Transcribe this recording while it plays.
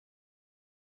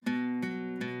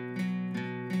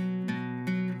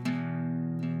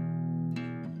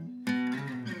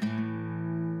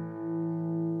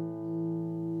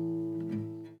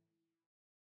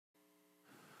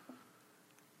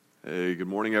Hey, good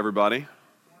morning, everybody.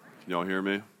 Can y'all hear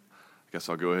me? I guess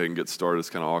I'll go ahead and get started. It's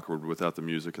kind of awkward without the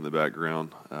music in the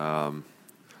background.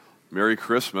 Merry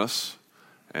Christmas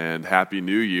and Happy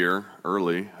New Year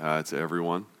early to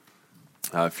everyone.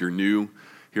 If you're new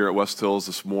here at West Hills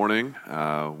this morning,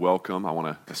 welcome. I want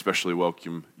to especially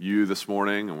welcome you this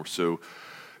morning, and we're so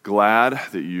glad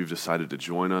that you've decided to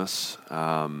join us.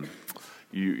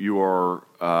 You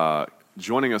are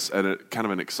joining us at a kind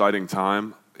of an exciting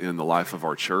time in the life of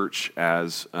our church,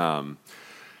 as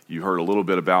you heard a little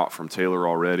bit about from Taylor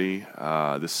already.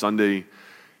 This Sunday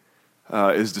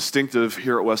is distinctive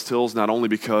here at West Hills, not only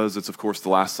because it's, of course, the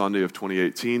last Sunday of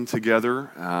 2018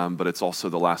 together, but it's also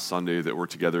the last Sunday that we're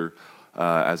together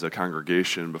as a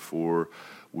congregation before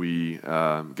we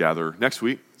gather next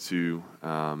week to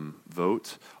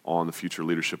vote on the future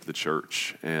leadership of the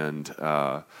church. And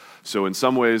so in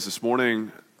some ways this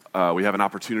morning, we have an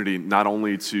opportunity not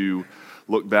only to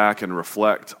look back and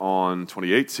reflect on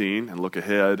 2018 and look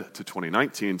ahead to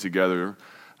 2019 together,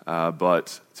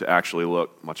 but to actually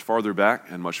look much farther back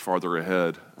and much farther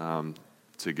ahead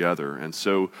together. And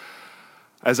so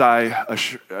as I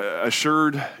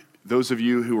assured those of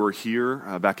you who were here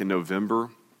back in November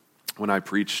when I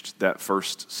preached that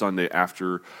first Sunday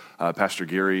after Pastor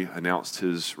Gary announced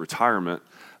his retirement,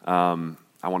 I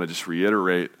want to just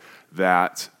reiterate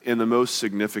that in the most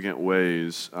significant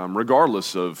ways,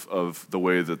 regardless of the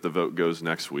way that the vote goes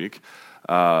next week,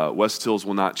 West Hills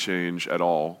will not change at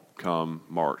all come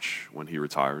March when he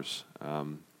retires.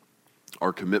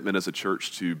 Our commitment as a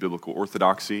church to biblical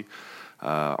orthodoxy,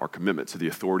 our commitment to the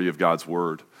authority of God's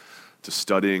word, to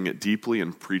studying it deeply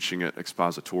and preaching it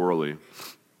expositorily,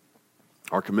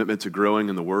 our commitment to growing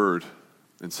in the word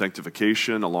and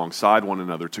sanctification alongside one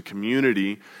another, to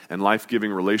community and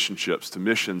life-giving relationships, to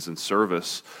missions and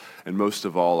service, and most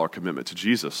of all, our commitment to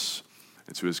Jesus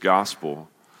and to his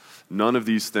gospel. None of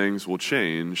these things will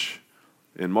change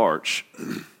in March,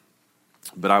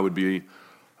 but I would be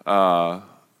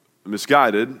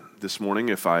misguided this morning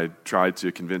if I tried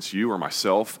to convince you or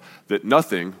myself that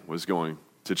nothing was going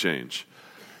to change.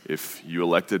 If you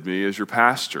elected me as your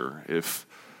pastor, if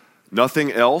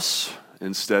nothing else,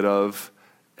 instead of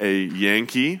a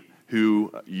Yankee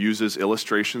who uses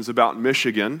illustrations about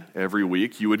Michigan every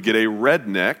week, you would get a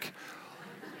redneck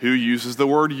who uses the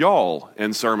word y'all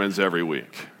in sermons every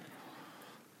week.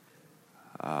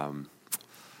 And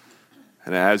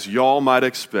as y'all might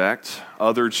expect,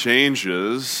 other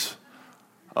changes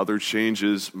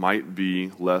might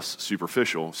be less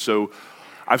superficial. So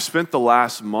I've spent the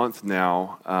last month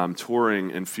now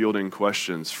touring and fielding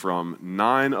questions from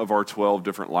 9 of our 12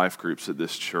 different life groups at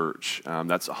this church.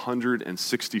 That's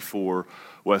 164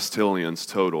 West Hillians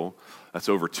total. That's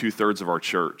over 2/3 of our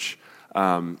church.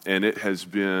 And it has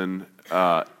been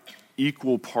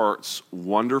equal parts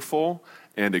wonderful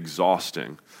and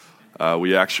exhausting.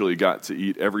 We actually got to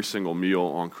eat every single meal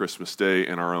on Christmas Day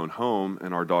in our own home,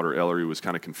 and our daughter Ellery was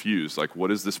kind of confused. Like,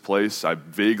 what is this place? I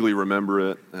vaguely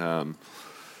remember it.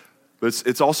 But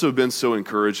it's also been so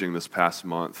encouraging this past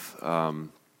month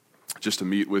just to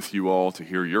meet with you all, to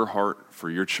hear your heart for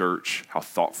your church, how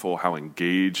thoughtful, how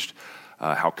engaged,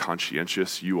 how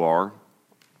conscientious you are.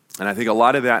 And I think a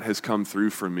lot of that has come through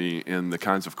for me in the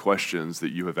kinds of questions that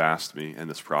you have asked me in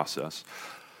this process.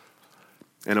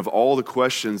 And of all the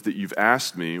questions that you've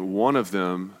asked me, one of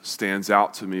them stands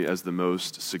out to me as the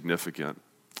most significant.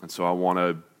 And so I want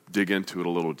to dig into it a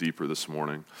little deeper this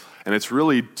morning. And it's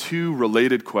really 2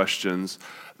 related questions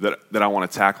that I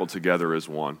want to tackle together as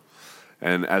one.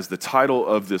 And as the title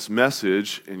of this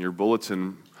message in your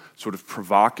bulletin sort of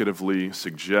provocatively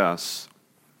suggests,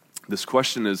 this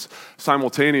question is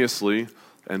simultaneously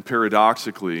and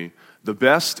paradoxically the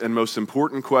best and most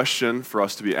important question for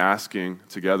us to be asking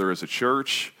together as a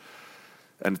church,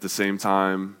 and at the same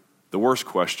time, the worst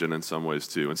question in some ways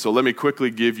too. And so let me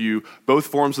quickly give you both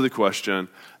forms of the question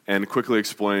and quickly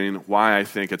explain why I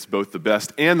think it's both the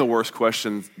best and the worst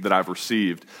question that I've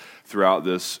received throughout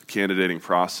this candidating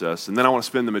process. And then I want to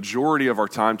spend the majority of our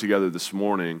time together this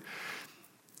morning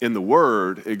in the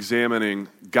Word examining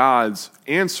God's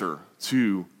answer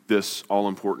to this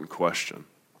all-important question.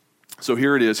 So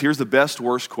here it is. Here's the best,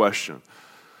 worst question.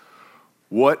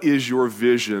 What is your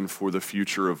vision for the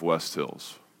future of West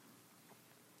Hills?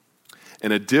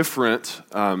 And a different,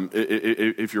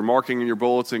 if you're marking in your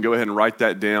bulletin, go ahead and write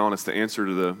that down. It's the answer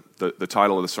to the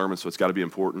title of the sermon, so it's got to be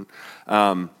important.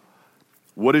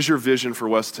 What is your vision for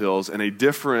West Hills? And a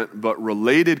different but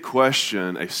related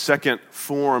question, a second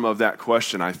form of that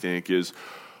question, I think, is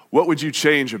what would you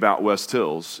change about West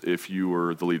Hills if you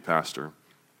were the lead pastor?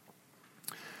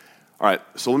 All right,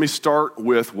 so let me start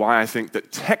with why I think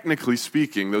that technically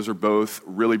speaking, those are both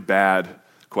really bad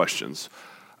questions.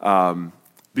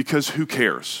 Because who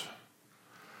cares?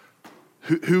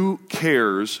 Who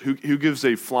cares? Who gives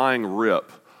a flying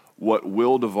rip what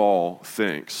Will Duvall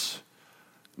thinks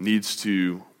needs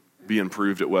to be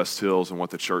improved at West Hills and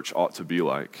what the church ought to be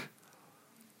like?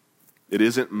 It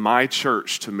isn't my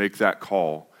church to make that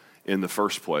call in the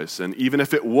first place. And even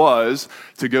if it was,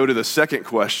 to go to the second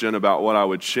question about what I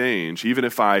would change, even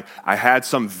if I had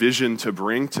some vision to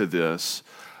bring to this,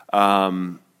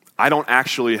 I don't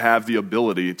actually have the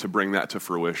ability to bring that to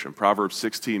fruition. Proverbs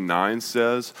 16:9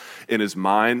 says, "In his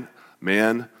mind,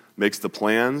 man makes the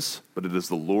plans, but it is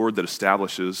the Lord that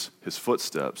establishes his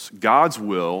footsteps." God's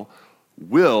will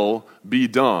be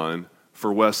done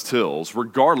for West Hills,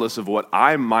 regardless of what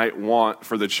I might want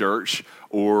for the church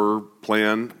or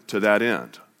plan to that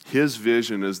end. His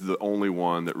vision is the only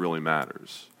one that really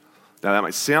matters. Now, that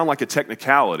might sound like a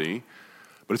technicality,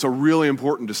 but it's a really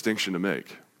important distinction to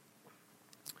make.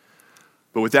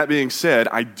 But with that being said,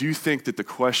 I do think that the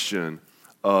question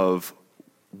of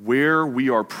where we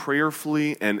are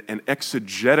prayerfully and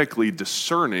exegetically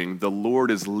discerning the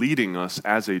Lord is leading us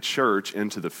as a church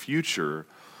into the future,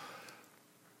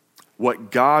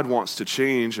 what God wants to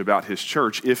change about his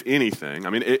church, if anything. I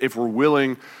mean, if we're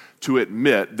willing to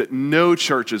admit that no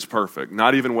church is perfect,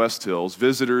 not even West Hills.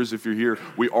 Visitors, if you're here,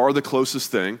 we are the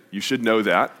closest thing. You should know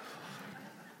that.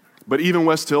 But even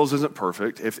West Hills isn't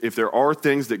perfect. If there are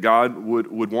things that God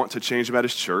would want to change about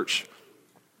his church,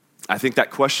 I think that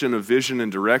question of vision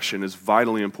and direction is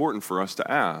vitally important for us to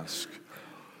ask.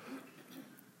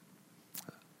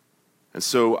 And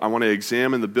so I want to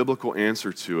examine the biblical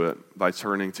answer to it by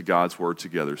turning to God's word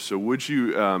together. So would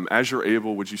you, as you're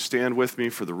able, would you stand with me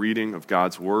for the reading of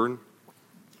God's word?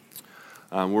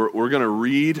 We're going to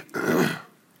read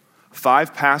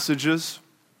 5 passages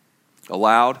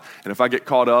aloud, and if I get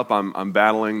caught up, I'm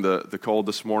battling the cold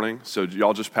this morning, so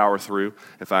y'all just power through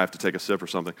if I have to take a sip or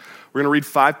something. We're going to read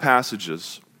 5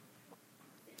 passages,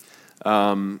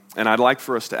 and I'd like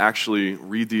for us to actually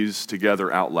read these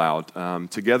together out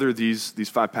loud. Together, these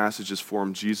 5 passages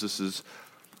form Jesus'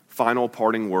 final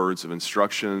parting words of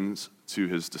instructions to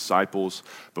his disciples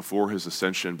before his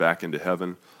ascension back into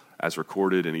heaven, as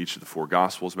recorded in each of the 4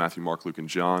 Gospels, Matthew, Mark, Luke, and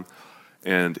John,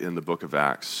 and in the book of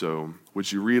Acts. So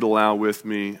would you read aloud with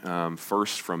me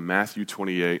first from Matthew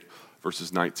 28,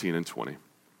 verses 19 and 20.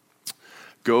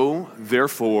 "Go,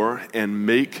 therefore, and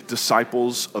make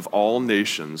disciples of all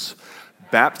nations,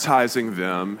 baptizing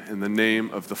them in the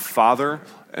name of the Father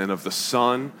and of the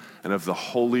Son and of the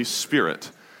Holy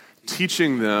Spirit,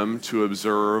 teaching them to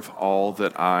observe all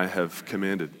that I have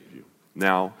commanded you."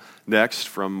 Now, next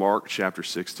from Mark chapter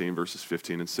 16, verses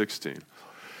 15 and 16.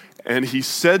 "And he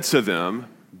said to them,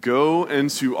 'Go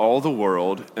into all the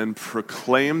world and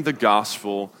proclaim the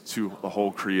gospel to the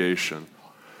whole creation.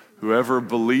 Whoever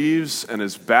believes and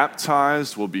is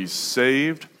baptized will be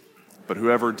saved, but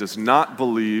whoever does not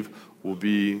believe will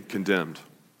be condemned.'"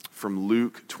 From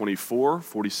Luke 24,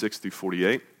 46 through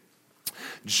 48.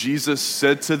 "Jesus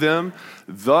said to them,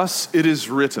 'Thus it is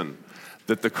written,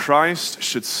 that the Christ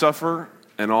should suffer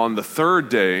and on the 3rd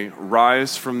day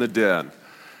rise from the dead,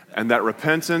 and that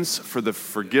repentance for the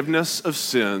forgiveness of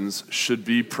sins should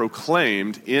be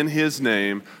proclaimed in his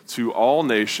name to all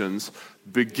nations,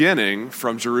 beginning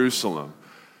from Jerusalem.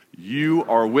 You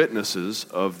are witnesses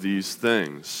of these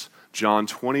things.'" John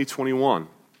 20, 21.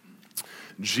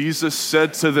 "Jesus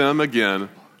said to them again,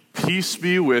 'Peace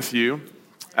be with you.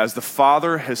 As the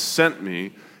Father has sent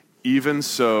me, even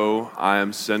so I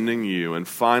am sending you.'" And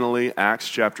finally, Acts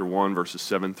chapter 1, verses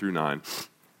 7 through 9.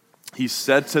 "He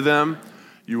said to them,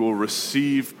 'You will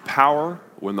receive power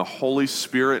when the Holy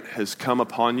Spirit has come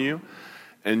upon you,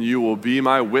 and you will be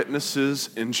my witnesses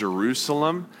in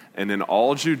Jerusalem and in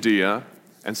all Judea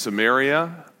and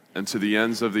Samaria and to the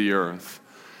ends of the earth.'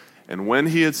 And when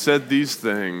he had said these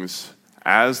things,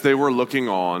 as they were looking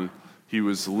on, he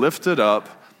was lifted up,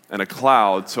 and a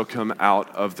cloud took him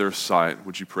out of their sight."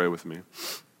 Would you pray with me?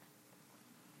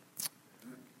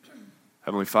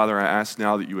 Heavenly Father, I ask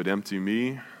now that you would empty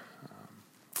me,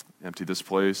 empty this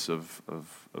place of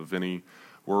any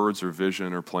words or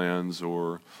vision or plans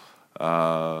or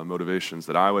motivations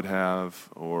that I would have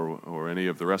or any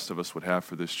of the rest of us would have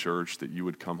for this church, that you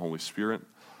would come, Holy Spirit,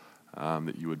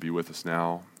 that you would be with us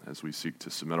now as we seek to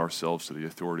submit ourselves to the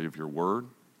authority of your word,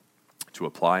 to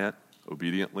apply it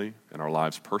obediently in our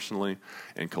lives personally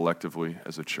and collectively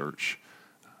as a church.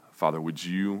 Father, would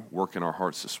you work in our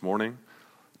hearts this morning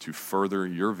to further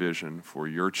your vision for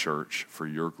your church, for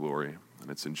your glory? And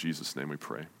it's in Jesus' name we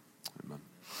pray. Amen.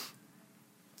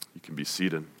 You can be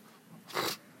seated.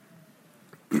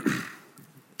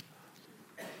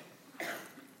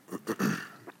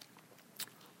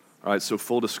 All right, so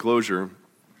full disclosure,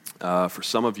 for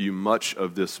some of you, much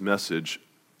of this message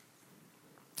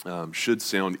should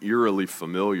sound eerily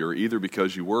familiar, either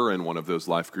because you were in one of those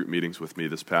life group meetings with me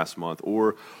this past month,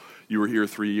 or you were here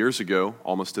 3 years ago,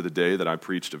 almost to the day that I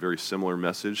preached a very similar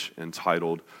message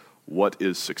entitled, "What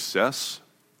is Success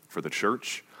for the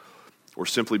Church?" Or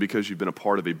simply because you've been a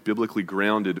part of a biblically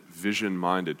grounded,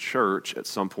 vision-minded church at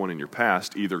some point in your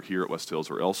past, either here at West Hills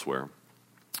or elsewhere.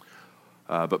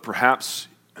 But perhaps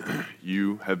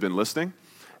you have been listening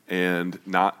and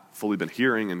not fully been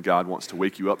hearing, and God wants to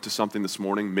wake you up to something this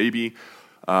morning. Maybe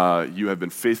you have been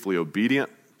faithfully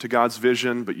obedient to God's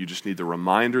vision, but you just need the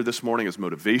reminder this morning as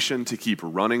motivation to keep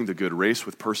running the good race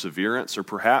with perseverance. Or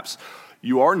perhaps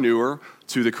you are newer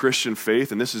to the Christian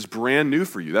faith, and this is brand new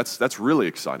for you. That's really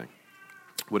exciting.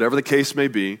 Whatever the case may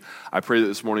be, I pray that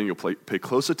this morning you'll pay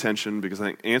close attention, because I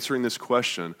think answering this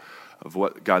question of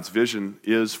what God's vision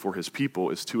is for his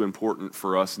people is too important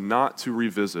for us not to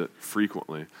revisit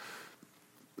frequently.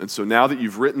 And so now that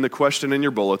you've written the question in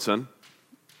your bulletin,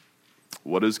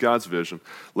 what is God's vision?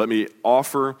 Let me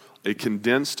offer a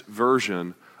condensed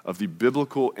version of the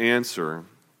biblical answer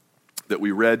that we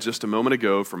read just a moment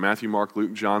ago from Matthew, Mark,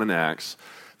 Luke, John, and Acts,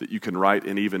 that you can write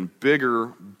in even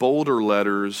bigger, bolder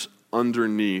letters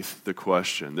underneath the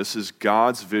question. This is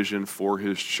God's vision for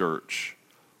his church: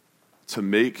 to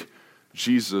make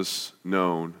Jesus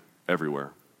known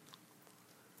everywhere.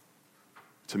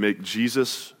 To make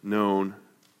Jesus known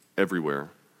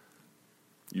everywhere.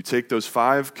 You take those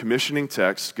 5 commissioning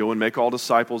texts, go and make all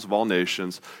disciples of all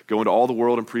nations, go into all the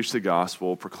world and preach the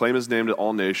gospel, proclaim his name to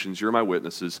all nations, you're my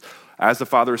witnesses. As the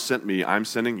Father has sent me, I'm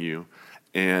sending you,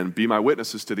 and be my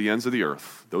witnesses to the ends of the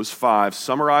earth. Those 5,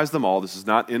 summarize them all. This is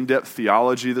not in-depth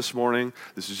theology this morning.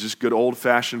 This is just good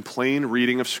old-fashioned plain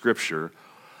reading of Scripture.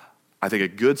 I think a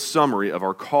good summary of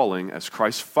our calling as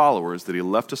Christ's followers that he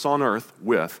left us on earth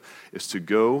with is to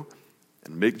go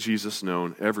and make Jesus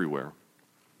known everywhere.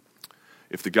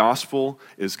 If the gospel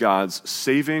is God's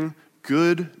saving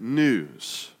good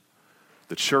news,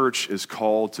 the church is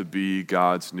called to be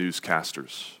God's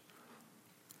newscasters.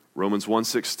 Romans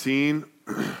 1:16,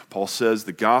 Paul says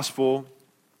the gospel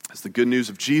is the good news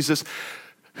of Jesus,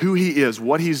 who he is,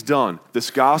 what he's done. This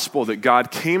gospel that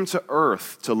God came to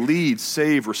earth to lead,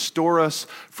 save, restore us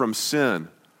from sin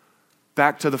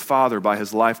back to the Father by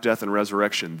his life, death, and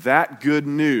resurrection. That good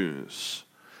news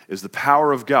is the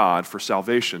power of God for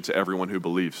salvation to everyone who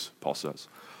believes, Paul says.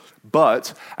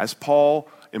 But, as Paul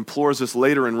implores us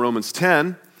later in Romans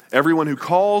 10, everyone who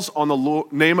calls on the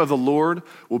name of the Lord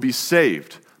will be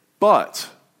saved. But,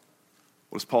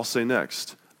 what does Paul say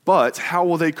next? But how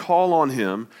will they call on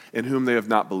him in whom they have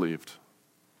not believed?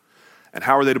 And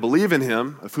how are they to believe in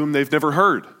him of whom they've never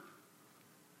heard?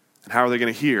 And how are they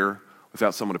going to hear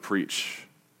without someone to preach?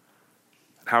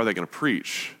 And how are they going to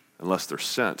preach unless they're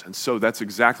sent? And so that's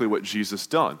exactly what Jesus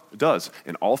does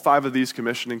in all 5 of these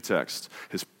commissioning texts.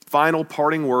 His final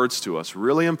parting words to us,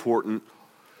 really important,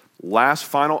 last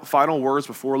final words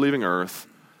before leaving earth.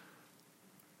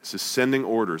 This is sending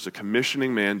orders, a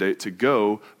commissioning mandate to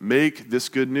go make this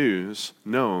good news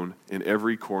known in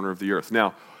every corner of the earth.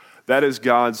 Now, that is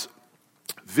God's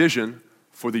vision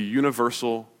for the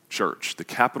universal church, the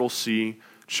capital C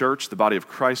church, the body of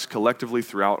Christ collectively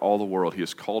throughout all the world. He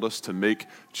has called us to make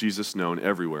Jesus known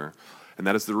everywhere. And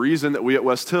that is the reason that we at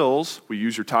West Hills, we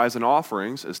use your tithes and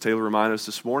offerings, as Taylor reminded us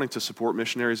this morning, to support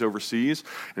missionaries overseas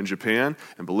in Japan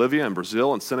and Bolivia and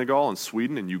Brazil and Senegal and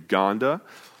Sweden and Uganda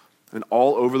and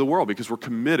all over the world, because we're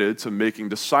committed to making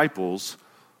disciples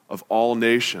of all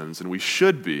nations, and we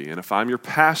should be. And if I'm your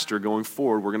pastor going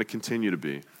forward, we're going to continue to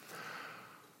be.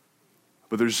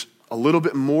 But there's a little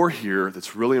bit more here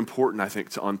that's really important, I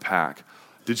think, to unpack.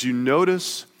 Did you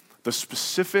notice the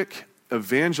specific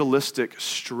evangelistic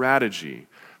strategy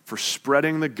for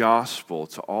spreading the gospel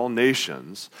to all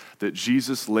nations that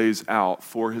Jesus lays out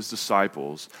for his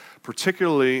disciples,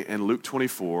 particularly in Luke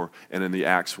 24 and in the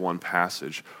Acts 1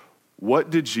 passage?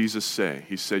 What did Jesus say?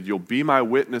 He said, you'll be my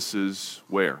witnesses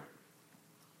where?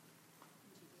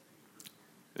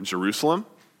 In Jerusalem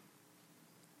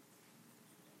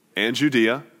and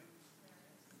Judea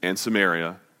and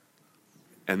Samaria,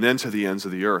 and then to the ends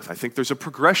of the earth. I think there's a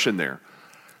progression there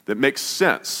that makes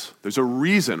sense. There's a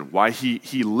reason why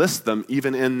he lists them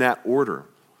even in that order.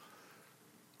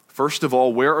 First of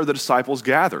all, where are the disciples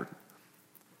gathered?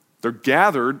 They're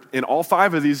gathered in all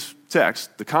 5 of these texts.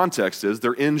 The context is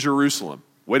they're in Jerusalem,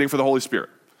 waiting for the Holy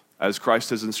Spirit, as Christ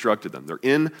has instructed them. They're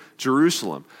in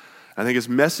Jerusalem. I think his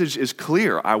message is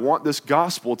clear. I want this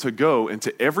gospel to go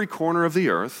into every corner of the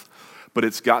earth, but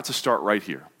it's got to start right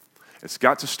here. It's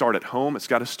got to start at home. It's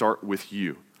got to start with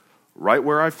you. Right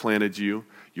where I've planted you,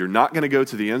 You're not going to go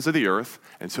to the ends of the earth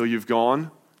until you've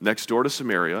gone next door to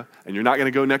Samaria, and you're not going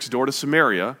to go next door to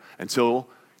Samaria until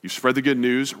you spread the good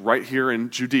news right here in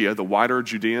Judea, the wider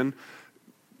Judean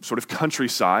sort of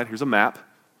countryside. Here's a map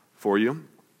for you.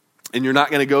 And you're not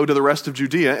going to go to the rest of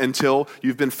Judea until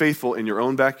you've been faithful in your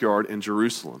own backyard in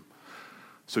Jerusalem.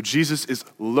 So Jesus is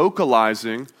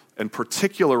localizing and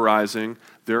particularizing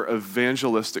their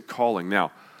evangelistic calling.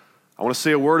 Now, I want to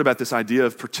say a word about this idea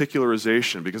of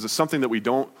particularization because it's something that we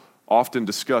don't often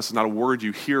discuss. It's not a word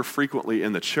you hear frequently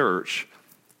in the church,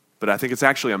 but I think it's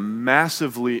actually a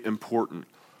massively important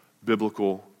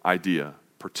biblical idea,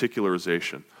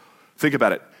 particularization. Think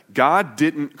about it. God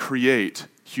didn't create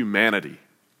humanity.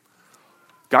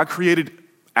 God created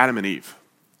Adam and Eve.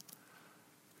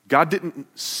 God didn't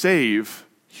save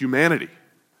humanity.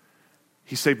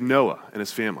 He saved Noah and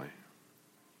his family.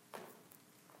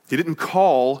 He didn't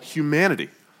call humanity.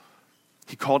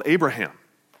 He called Abraham.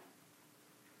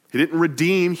 He didn't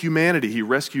redeem humanity. He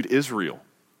rescued Israel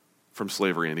from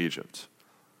slavery in Egypt.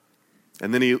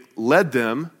 And then he led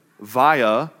them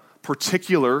via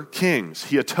particular kings.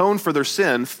 He atoned for their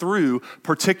sin through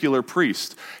particular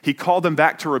priests. He called them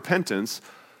back to repentance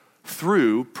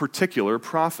through particular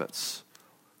prophets.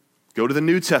 Go to the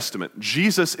New Testament.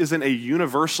 Jesus isn't a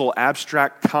universal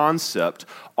abstract concept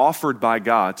offered by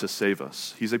God to save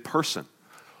us. He's a person.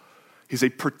 He's a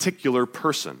particular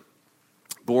person,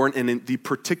 born in the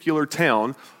particular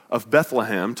town of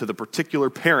Bethlehem to the particular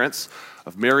parents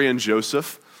of Mary and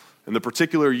Joseph, in the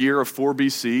particular year of 4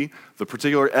 BC, the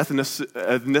particular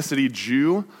ethnicity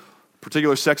Jew,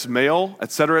 particular sex male,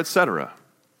 etc., etc.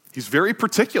 He's very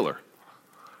particular.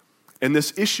 And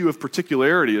this issue of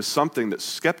particularity is something that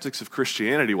skeptics of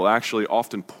Christianity will actually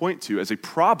often point to as a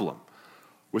problem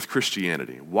with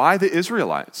Christianity. Why the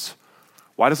Israelites?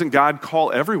 Why doesn't God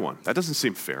call everyone? That doesn't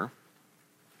seem fair.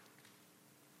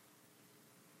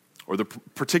 Or the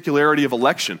particularity of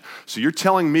election. So you're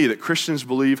telling me that Christians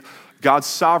believe God's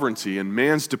sovereignty and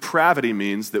man's depravity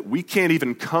means that we can't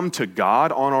even come to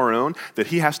God on our own, that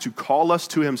he has to call us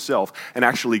to himself and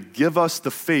actually give us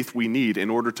the faith we need in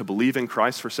order to believe in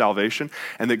Christ for salvation,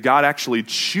 and that God actually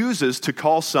chooses to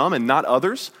call some and not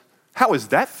others? How is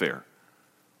that fair?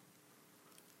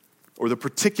 Or the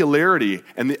particularity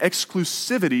and the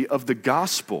exclusivity of the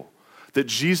gospel, that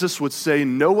Jesus would say,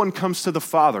 no one comes to the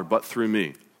Father but through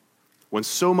me, when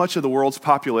so much of the world's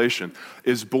population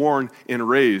is born and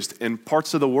raised in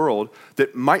parts of the world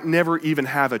that might never even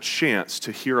have a chance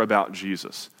to hear about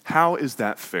Jesus. How is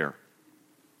that fair?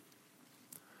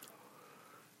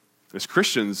 As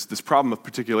Christians, this problem of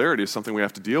particularity is something we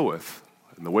have to deal with.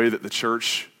 And the way that the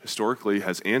church historically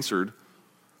has answered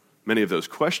many of those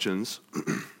questions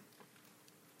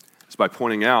is by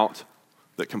pointing out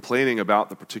that complaining about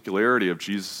the particularity of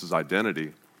Jesus'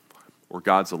 identity or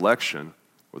God's election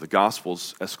or the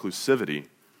gospel's exclusivity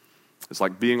is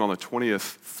like being on the 20th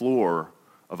floor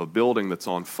of a building that's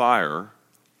on fire,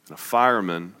 and a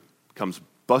fireman comes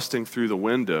busting through the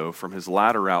window from his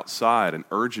ladder outside and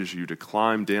urges you to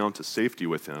climb down to safety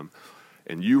with him,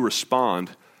 and you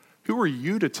respond, who are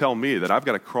you to tell me that I've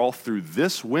got to crawl through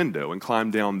this window and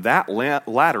climb down that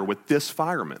ladder with this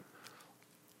fireman?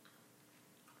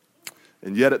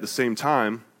 And yet at the same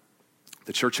time,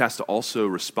 the church has to also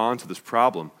respond to this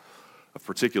problem of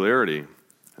particularity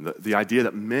and the idea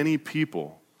that many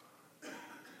people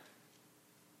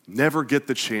never get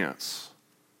the chance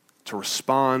to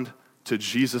respond to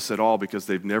Jesus at all because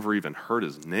they've never even heard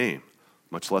his name,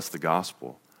 much less the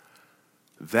gospel.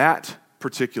 That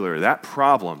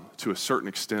problem, to a certain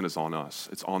extent, is on us.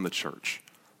 It's on the church.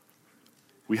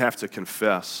 We have to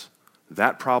confess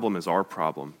that problem is our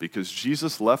problem because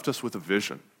Jesus left us with a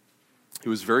vision. He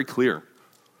was very clear.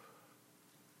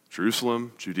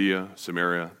 Jerusalem, Judea,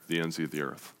 Samaria, the ends of the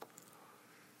earth.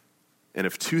 And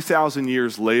if 2,000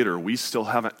 years later we still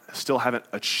haven't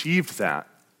achieved that,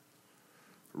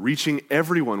 reaching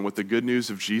everyone with the good news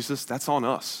of Jesus, that's on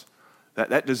us.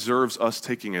 That deserves us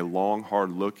taking a long,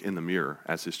 hard look in the mirror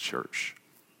as his church.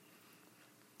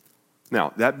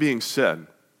 Now, that being said,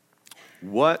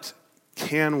 what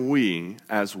can we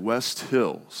as West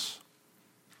Hills,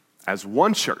 as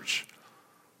one church,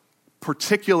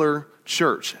 particular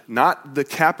church, not the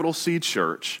capital C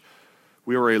church,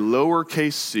 we are a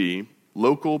lowercase c,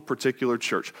 local particular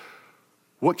church.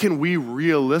 What can we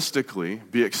realistically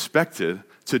be expected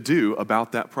to do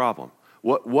about that problem?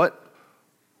 What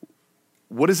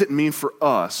does it mean for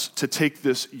us to take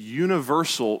this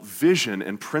universal vision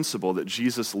and principle that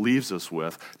Jesus leaves us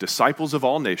with, disciples of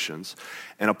all nations,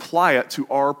 and apply it to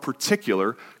our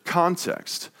particular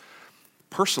context?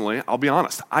 Personally, I'll be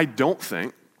honest, I don't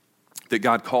think that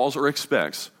God calls or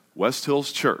expects West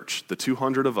Hills Church, the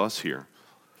 200 of us here,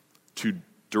 to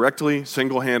directly,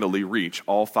 single-handedly reach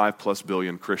all 5+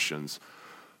 billion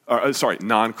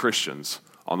non-Christians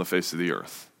on the face of the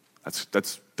earth.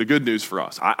 That's the good news for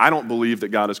us. I don't believe that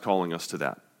God is calling us to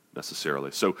that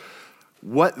necessarily. So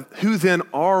who then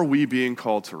are we being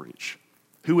called to reach?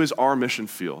 Who is our mission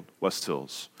field, West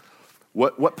Hills?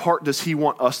 What part does he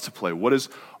want us to play? What is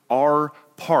our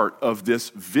part of this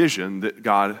vision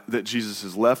that Jesus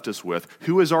has left us with?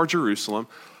 Who is our Jerusalem,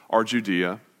 our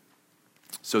Judea,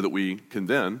 so that we can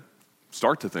then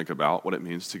start to think about what it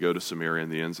means to go to Samaria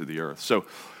and the ends of the earth. So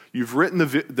you've written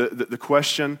the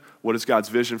question, what is God's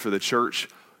vision for the church?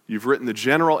 You've written the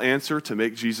general answer, to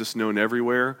make Jesus known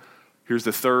everywhere. Here's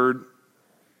the third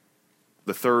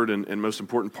and most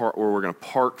important part where we're going to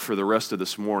park for the rest of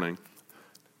this morning.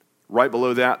 Right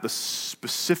below that, the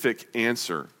specific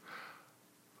answer.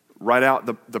 Write out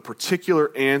the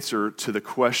particular answer to the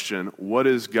question, what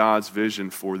is God's vision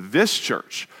for this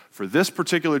church, for this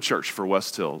particular church, for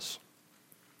West Hills?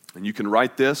 And you can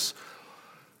write this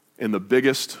in the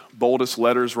biggest, boldest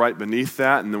letters right beneath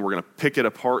that, and then we're going to pick it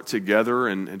apart together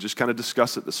and just kind of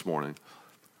discuss it this morning.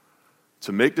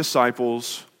 To make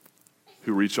disciples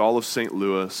who reach all of St.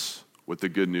 Louis with the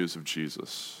good news of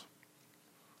Jesus.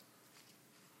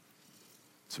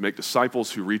 To make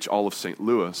disciples who reach all of St.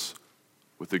 Louis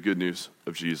with the good news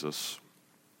of Jesus.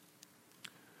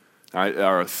 Now, there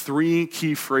are 3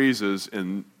 key phrases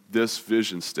in this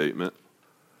vision statement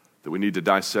that we need to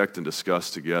dissect and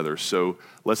discuss together. So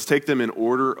let's take them in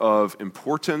order of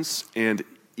importance and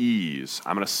ease.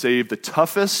 I'm going to save the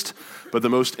toughest but the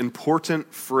most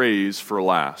important phrase for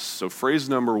last. So phrase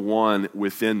number 1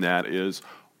 within that is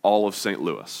all of St.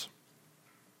 Louis.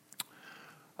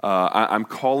 I'm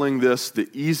calling this the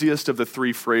easiest of the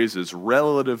 3 phrases,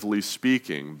 relatively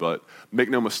speaking, but make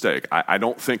no mistake, I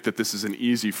don't think that this is an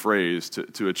easy phrase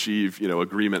to achieve,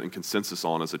 agreement and consensus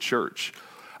on as a church.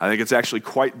 I think it's actually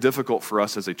quite difficult for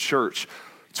us as a church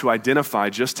to identify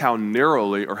just how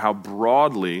narrowly or how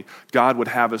broadly God would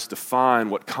have us define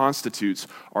what constitutes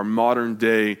our modern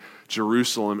day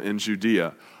Jerusalem and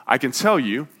Judea. I can tell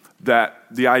you that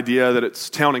the idea that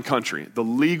it's town and country, the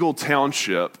legal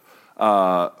township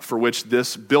for which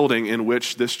this building in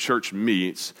which this church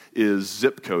meets is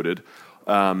zip coded.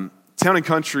 Town and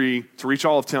country, to reach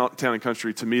all of town and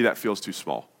country, to me that feels too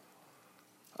small.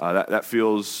 That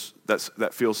feels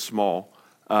small.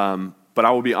 But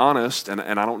I will be honest, and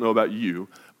I don't know about you,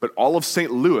 but all of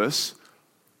St. Louis,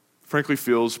 frankly,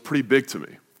 feels pretty big to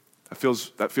me.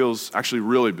 That feels actually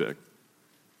really big.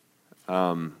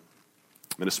 And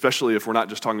especially if we're not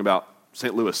just talking about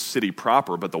St. Louis City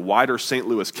proper, but the wider St.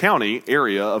 Louis County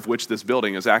area of which this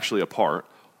building is actually a part,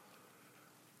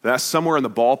 that's somewhere in the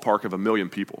ballpark of 1 million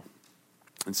people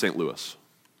in St. Louis.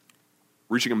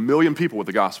 Reaching 1 million people with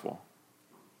the gospel.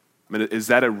 I mean, is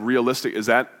that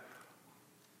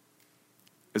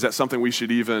something we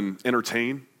should even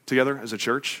entertain together as a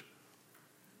church?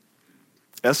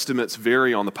 Estimates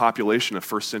vary on the population of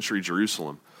first century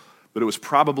Jerusalem, but it was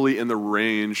probably in the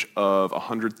range of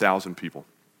 100,000 people.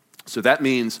 So that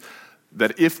means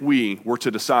that if we were to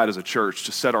decide as a church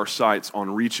to set our sights on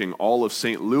reaching all of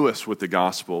St. Louis with the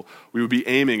gospel, we would be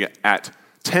aiming at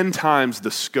 10 times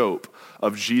the scope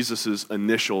of Jesus'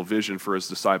 initial vision for his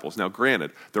disciples. Now,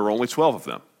 granted, there were only 12 of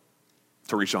them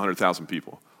to reach 100,000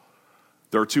 people.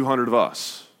 There are 200 of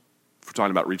us if we're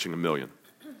talking about reaching 1 million.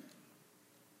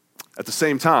 At the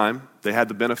same time, they had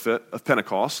the benefit of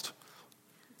Pentecost,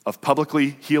 of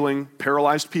publicly healing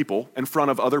paralyzed people in front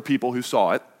of other people who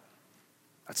saw it.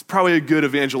 That's probably a good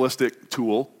evangelistic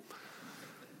tool,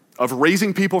 of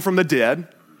raising people from the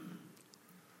dead,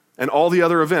 and all the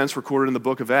other events recorded in the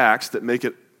book of Acts that make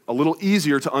it a little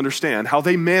easier to understand how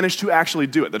they managed to actually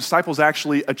do it. The disciples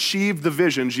actually achieved the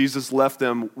vision Jesus left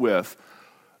them with,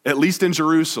 at least in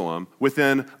Jerusalem,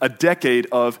 within a decade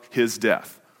of his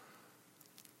death.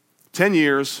 10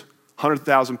 years,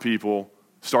 100,000 people,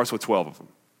 starts with 12 of them.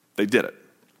 They did it.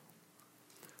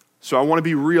 So I want to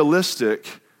be realistic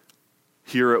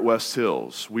here at West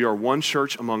Hills. We are one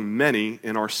church among many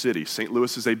in our city. St.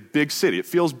 Louis is a big city. It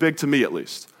feels big to me, at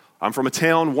least. I'm from a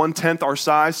town 1/10 our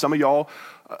size. Some of y'all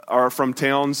are from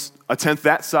towns 1/10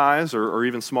 that size or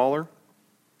even smaller.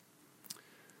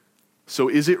 So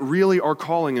is it really our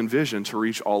calling and vision to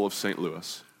reach all of St.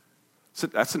 Louis?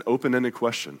 That's an open-ended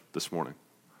question this morning.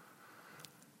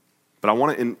 But I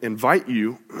want to invite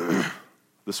you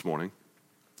this morning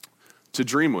to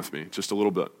dream with me just a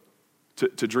little bit.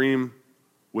 To dream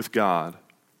with God,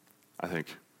 I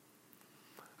think.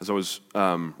 As I was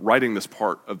writing this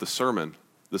part of the sermon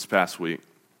this past week,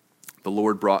 the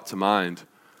Lord brought to mind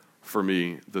for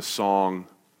me the song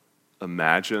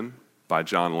Imagine by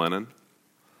John Lennon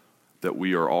that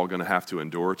we are all going to have to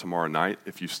endure tomorrow night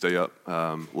if you stay up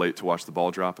late to watch the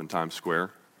ball drop in Times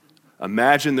Square.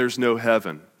 Imagine there's no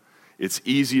heaven. It's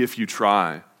easy if you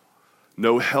try.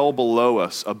 No hell below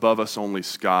us, above us only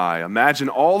sky. Imagine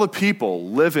all the people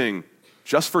living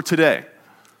just for today.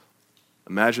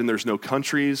 Imagine there's no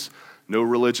countries, no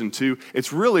religion too.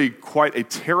 It's really quite a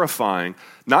terrifying,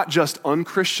 not just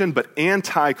unchristian, but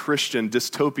anti-Christian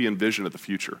dystopian vision of the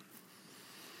future.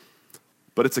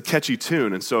 But it's a catchy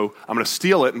tune, and so I'm going to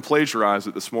steal it and plagiarize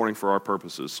it this morning for our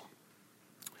purposes.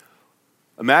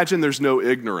 Imagine there's no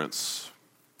ignorance,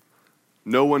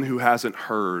 no one who hasn't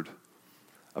heard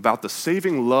about the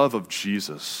saving love of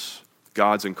Jesus,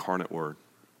 God's incarnate word.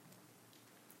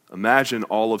 Imagine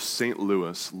all of St.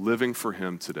 Louis living for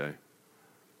him today.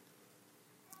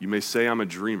 You may say I'm a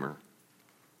dreamer,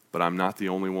 but I'm not the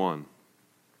only one.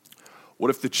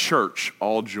 What if the church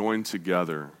all joined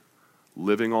together,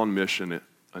 living on mission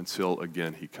until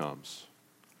again he comes?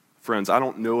 Friends, I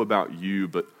don't know about you,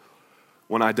 but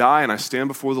when I die and I stand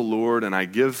before the Lord and I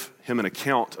give him an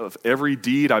account of every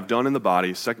deed I've done in the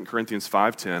body, 2 Corinthians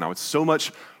 5:10, I would so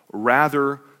much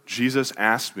rather Jesus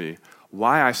ask me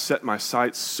why I set my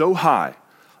sights so high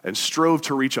and strove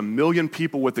to reach 1 million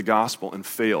people with the gospel and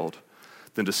failed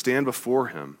than to stand before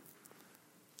him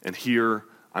and hear,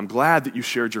 I'm glad that you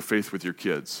shared your faith with your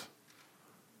kids.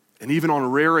 And even on a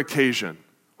rare occasion,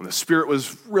 when the Spirit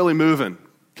was really moving,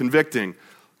 convicting,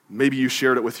 maybe you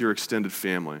shared it with your extended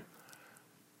family.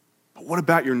 But what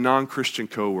about your non-Christian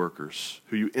coworkers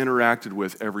who you interacted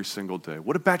with every single day?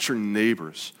 What about your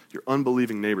neighbors, your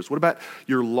unbelieving neighbors? What about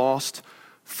your lost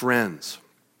friends?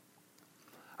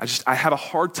 I have a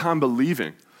hard time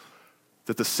believing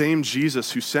that the same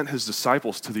Jesus who sent his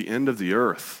disciples to the end of the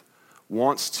earth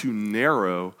wants to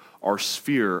narrow our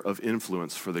sphere of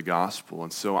influence for the gospel.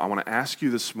 And so I want to ask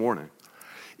you this morning,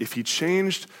 if he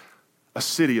changed a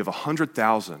city of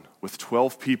 100,000 with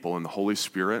 12 people in the Holy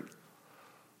Spirit,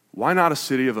 why not a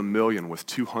city of 1 million with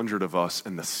 200 of us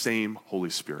in the same Holy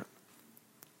Spirit?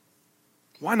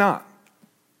 Why not?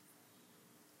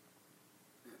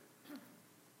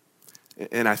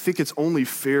 And I think it's only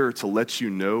fair to let you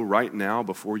know right now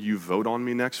before you vote on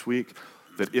me next week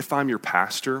that if I'm your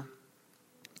pastor,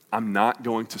 I'm not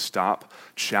going to stop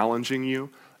challenging you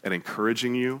and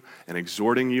encouraging you and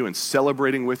exhorting you and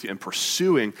celebrating with you and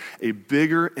pursuing a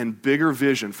bigger and bigger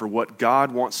vision for what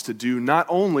God wants to do, not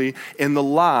only in the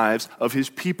lives of his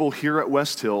people here at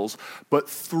West Hills, but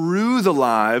through the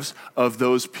lives of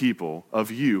those people,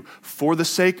 of you, for the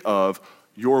sake of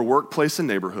your workplace and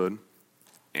neighborhood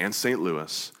and St.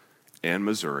 Louis and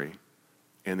Missouri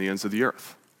and the ends of the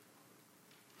earth.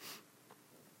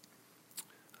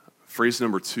 Phrase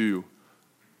number 2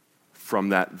 from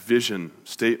that vision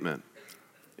statement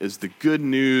is the good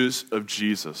news of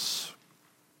Jesus.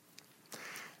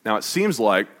 Now, it seems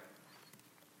like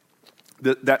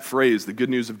that phrase, the good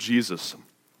news of Jesus,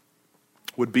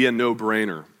 would be a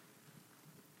no-brainer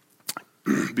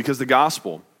because the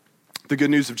gospel, the good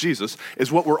news of Jesus,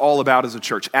 is what we're all about as a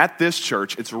church. At this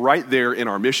church, it's right there in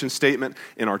our mission statement,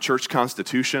 in our church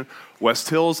constitution. West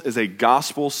Hills is a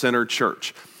gospel-centered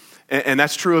church. And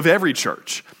that's true of every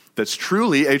church that's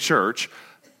truly a church.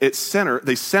 They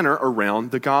center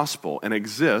around the gospel and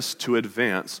exist to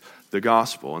advance the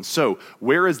gospel. And so,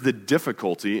 where is the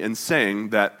difficulty in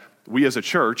saying that we as a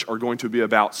church are going to be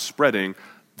about spreading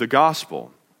the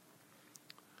gospel?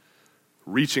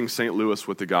 Reaching St. Louis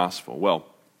with the gospel. Well,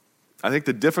 I think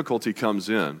the difficulty comes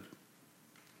in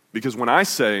because when I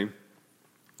say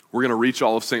we're going to reach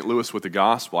all of St. Louis with the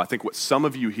gospel, I think what some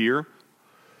of you hear,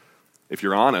 if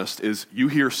you're honest, is you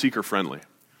hear seeker-friendly,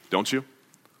 don't you?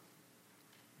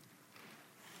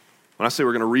 When I say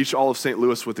we're going to reach all of St.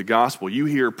 Louis with the gospel, you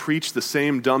hear preach the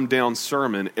same dumbed-down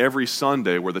sermon every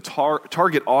Sunday where the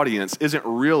target audience isn't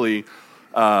really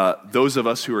those of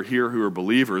us who are here who are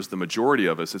believers, the majority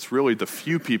of us. It's really the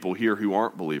few people here who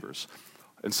aren't believers.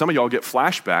 And some of y'all get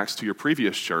flashbacks to your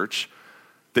previous church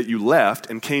that you left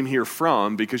and came here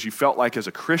from because you felt like as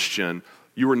a Christian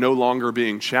you were no longer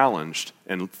being challenged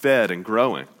and fed and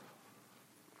growing.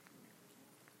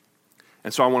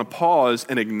 And so I want to pause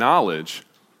and acknowledge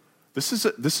this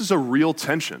is a real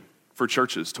tension for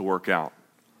churches to work out.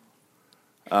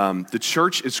 The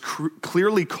church is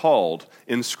clearly called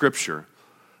in Scripture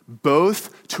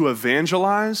both to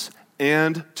evangelize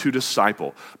and to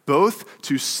disciple, both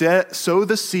to sow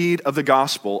the seed of the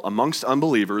gospel amongst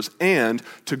unbelievers and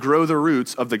to grow the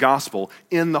roots of the gospel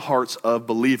in the hearts of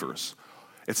believers.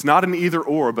 It's not an either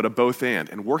or, but a both and.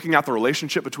 And working out the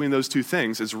relationship between those two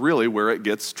things is really where it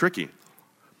gets tricky.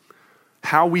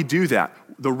 how we do that,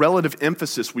 the relative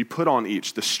emphasis we put on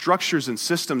each, the structures and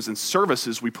systems and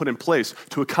services we put in place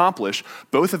to accomplish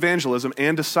both evangelism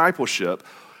and discipleship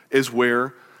is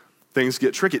where things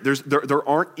get tricky. There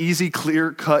aren't easy,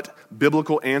 clear-cut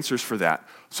biblical answers for that.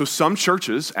 So some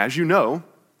churches, as you know,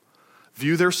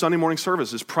 view their Sunday morning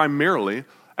services primarily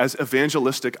as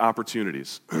evangelistic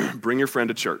opportunities. Bring your friend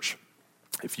to church.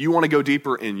 If you want to go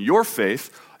deeper in your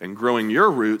faith and growing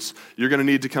your roots, you're going to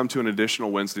need to come to an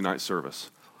additional Wednesday night service.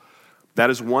 That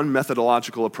is one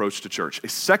methodological approach to church. A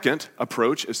second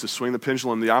approach is to swing the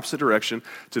pendulum in the opposite direction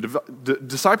to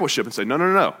discipleship and say,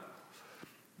 no.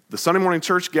 The Sunday morning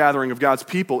church gathering of God's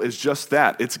people is just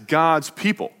that. It's God's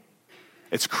people.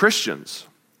 It's Christians.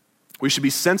 We should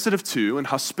be sensitive to and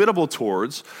hospitable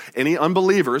towards any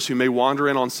unbelievers who may wander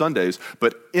in on Sundays,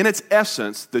 but in its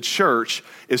essence, the church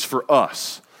is for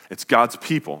us. It's God's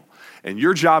people. And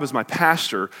your job as my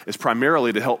pastor is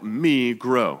primarily to help me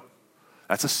grow.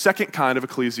 That's a second kind of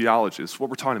ecclesiology. This is what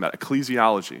we're talking about,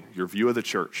 ecclesiology, your view of the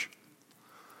church.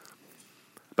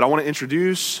 But I want to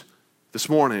introduce this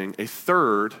morning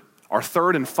our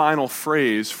third and final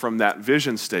phrase from that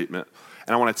vision statement.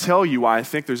 And I want to tell you why I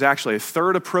think there's actually a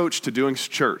third approach to doing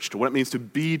church, to what it means to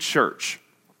be church,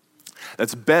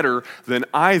 that's better than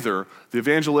either the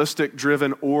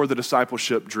evangelistic-driven or the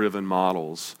discipleship-driven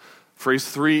models. Phrase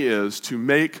 3 is to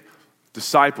make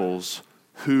disciples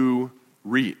who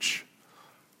reach.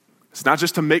 It's not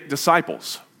just to make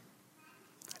disciples,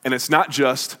 and it's not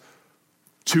just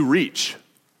to reach.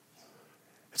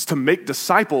 It's to make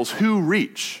disciples who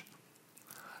reach.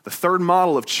 The third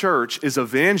model of church is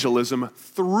evangelism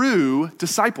through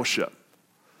discipleship.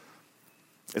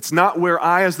 It's not where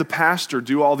I, as the pastor,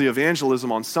 do all the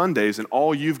evangelism on Sundays and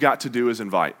all you've got to do is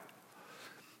invite.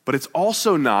 But it's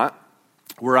also not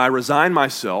where I resign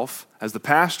myself as the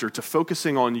pastor to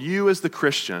focusing on you as the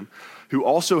Christian who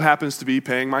also happens to be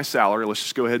paying my salary. Let's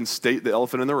just go ahead and state the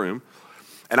elephant in the room.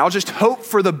 And I'll just hope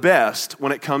for the best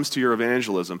when it comes to your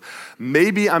evangelism.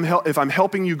 Maybe if I'm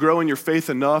helping you grow in your faith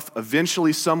enough,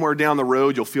 eventually somewhere down the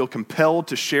road you'll feel compelled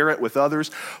to share it with others,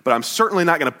 but I'm certainly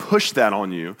not going to push that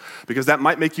on you because that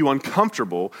might make you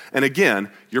uncomfortable. And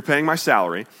again, you're paying my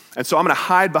salary, and so I'm going to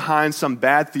hide behind some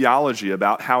bad theology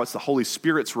about how it's the Holy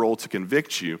Spirit's role to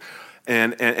convict you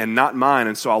and not mine,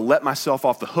 and so I'll let myself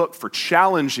off the hook for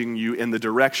challenging you in the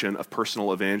direction of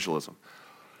personal evangelism.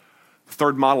 The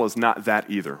third model is not that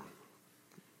either.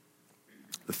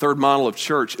 The third model of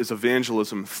church is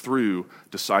evangelism through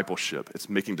discipleship. It's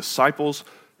making disciples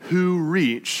who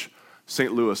reach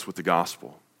St. Louis with the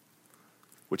gospel,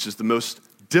 which is the most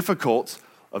difficult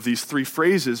of these three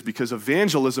phrases because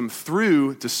evangelism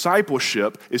through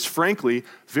discipleship is frankly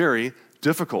very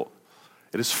difficult.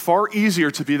 It is far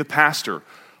easier to be the pastor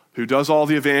who does all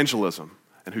the evangelism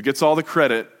and who gets all the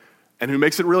credit and who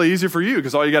makes it really easy for you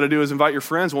because all you got to do is invite your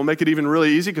friends. We'll make it even really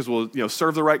easy because we'll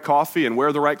serve the right coffee and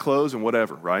wear the right clothes and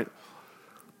whatever, right?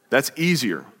 That's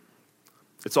easier.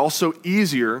 It's also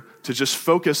easier to just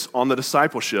focus on the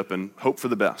discipleship and hope for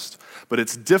the best. But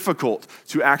it's difficult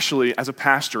to actually, as a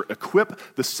pastor, equip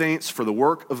the saints for the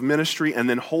work of ministry and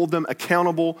then hold them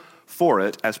accountable for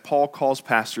it, as Paul calls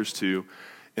pastors to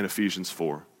in Ephesians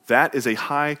 4. That is a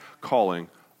high calling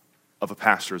of a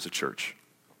pastor as a church.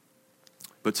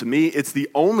 But to me, it's the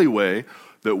only way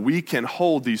that we can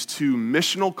hold these two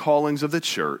missional callings of the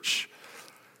church,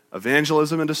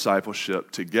 evangelism and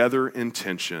discipleship, together in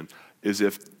tension, is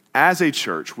if, as a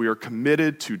church, we are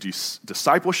committed to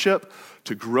discipleship,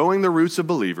 to growing the roots of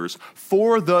believers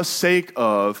for the sake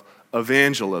of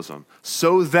evangelism,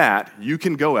 so that you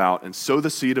can go out and sow the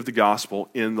seed of the gospel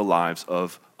in the lives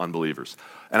of unbelievers.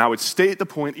 And I would state the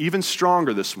point even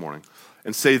stronger this morning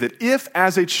and say that if,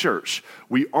 as a church,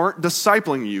 we aren't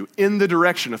discipling you in the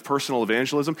direction of personal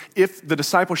evangelism, if the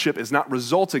discipleship is not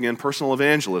resulting in personal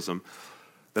evangelism,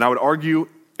 then I would argue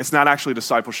it's not actually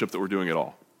discipleship that we're doing at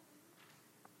all.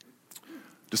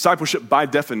 Discipleship, by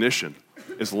definition,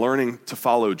 is learning to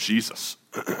follow Jesus.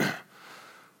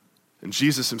 And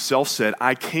Jesus himself said,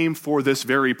 I came for this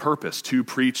very purpose, to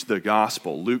preach the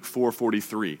gospel, Luke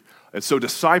 4:43. And so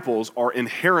disciples are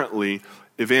inherently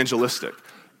evangelistic.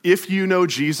 If you know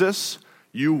Jesus,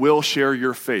 you will share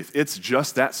your faith. It's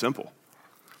just that simple.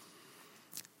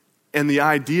 And the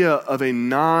idea of a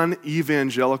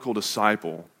non-evangelical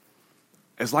disciple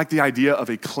is like the idea of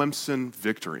a Clemson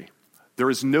victory. There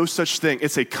is no such thing.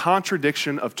 It's a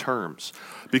contradiction of terms.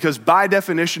 Because by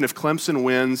definition, if Clemson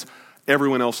wins,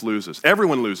 everyone else loses.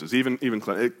 Everyone loses, even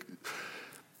Clemson.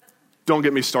 Don't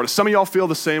get me started. Some of y'all feel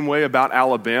the same way about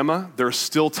Alabama. There's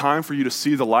still time for you to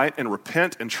see the light and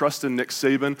repent and trust in Nick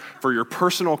Saban for your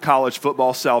personal college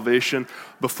football salvation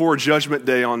before Judgment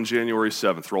Day on January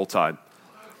 7th. Roll Tide.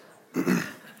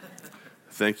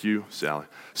 Thank you, Sally.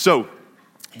 So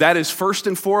that is first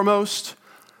and foremost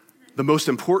the most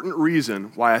important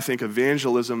reason why I think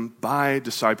evangelism by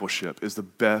discipleship is the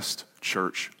best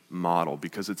church model,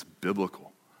 because it's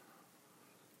biblical.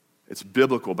 It's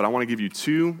biblical, but I want to give you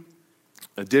two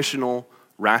additional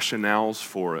rationales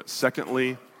for it.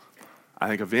 Secondly, I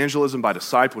think evangelism by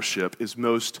discipleship is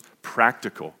most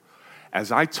practical.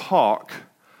 As I talk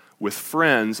with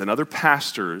friends and other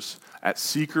pastors at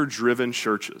seeker-driven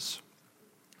churches,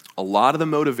 a lot of the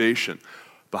motivation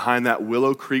behind that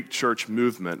Willow Creek Church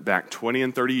movement back 20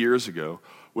 and 30 years ago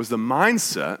was the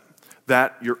mindset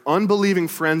that your unbelieving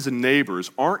friends and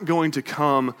neighbors aren't going to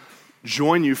come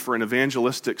join you for an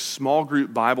evangelistic small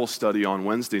group Bible study on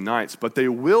Wednesday nights, but they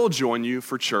will join you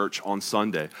for church on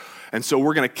Sunday. And so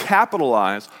we're going to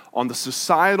capitalize on the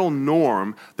societal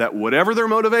norm that whatever their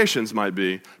motivations might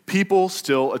be, people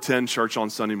still attend church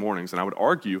on Sunday mornings. And I would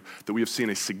argue that we have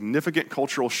seen a significant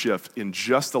cultural shift in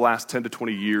just the last 10 to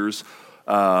 20 years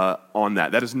on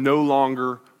that. That is no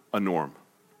longer a norm.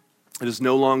 It is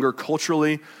no longer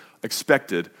culturally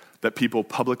expected that people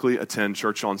publicly attend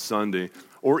church on Sunday,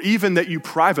 or even that you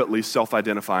privately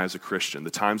self-identify as a Christian.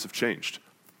 The times have changed.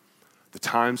 The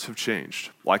times have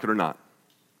changed, like it or not.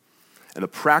 And the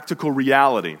practical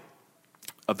reality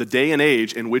of the day and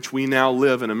age in which we now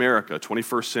live in America,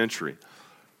 21st century,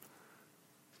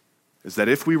 is that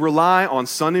if we rely on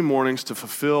Sunday mornings to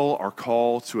fulfill our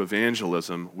call to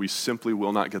evangelism, we simply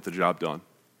will not get the job done.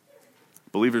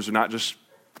 Believers are not just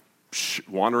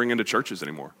wandering into churches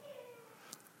anymore.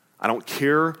 I don't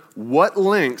care what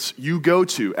lengths you go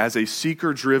to as a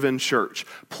seeker-driven church.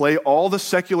 Play all the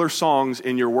secular songs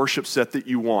in your worship set that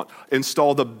you want.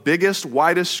 Install the biggest,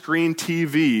 widest screen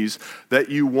TVs that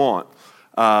you want.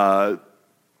 Have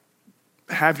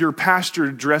your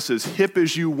pastor dress as hip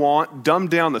as you want. Dumb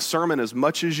down the sermon as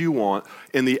much as you want.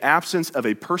 In the absence of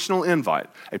a personal invite,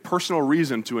 a personal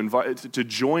reason to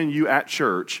join you at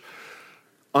church,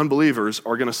 unbelievers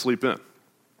are going to sleep in.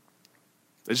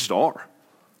 They just are.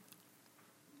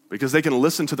 Because they can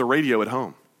listen to the radio at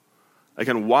home. They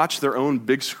can watch their own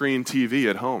big screen TV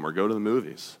at home or go to the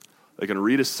movies. They can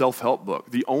read a self-help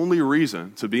book. The only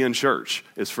reason to be in church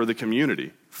is for the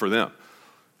community, for them.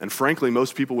 And frankly,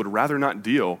 most people would rather not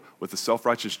deal with the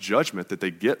self-righteous judgment that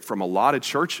they get from a lot of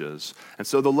churches, and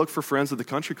so they'll look for friends at the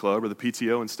country club or the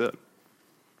PTO instead.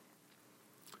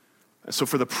 And so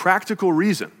for the practical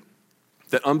reason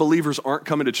that unbelievers aren't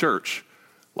coming to church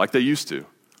like they used to,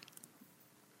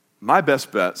 my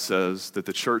best bet says that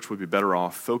the church would be better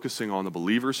off focusing on the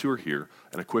believers who are here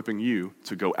and equipping you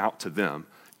to go out to them,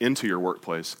 into your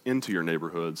workplace, into your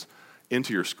neighborhoods,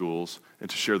 into your schools, and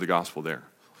to share the gospel there.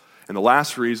 And the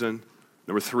last reason,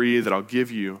 number 3, that I'll give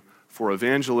you for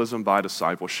evangelism by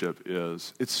discipleship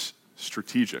is it's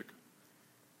strategic.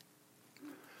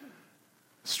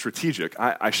 Strategic.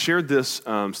 I shared this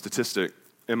statistic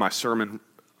in my sermon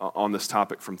on this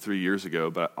topic from 3 years ago,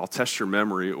 but I'll test your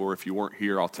memory, or if you weren't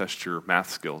here, I'll test your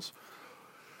math skills.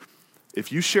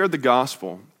 If you shared the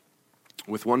gospel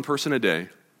with one person a day,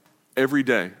 every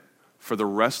day, for the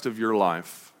rest of your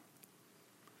life,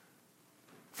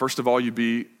 first of all, you'd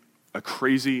be a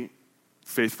crazy,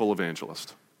 faithful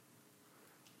evangelist.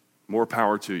 More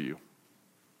power to you.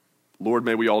 Lord,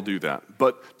 may we all do that.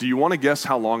 But do you want to guess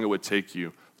how long it would take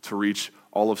you to reach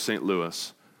all of St.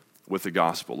 Louis with the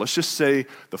gospel? Let's just say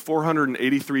the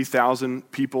 483,000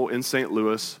 people in St.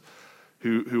 Louis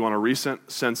who on a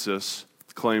recent census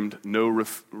claimed no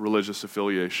religious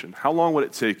affiliation. How long would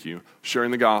it take you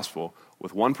sharing the gospel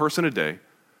with one person a day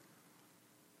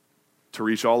to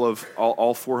reach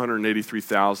all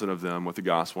 483,000 of them with the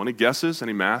gospel? Any guesses?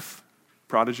 Any math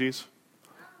prodigies?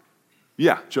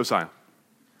 Yeah, Josiah.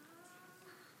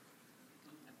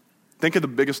 Think of the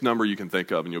biggest number you can think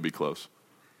of and you'll be close.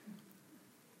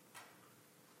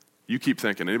 You keep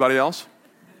thinking. Anybody else?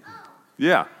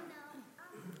 Yeah.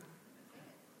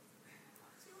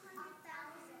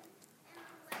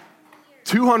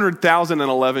 200,000 in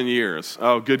 11 years.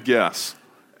 Oh, good guess.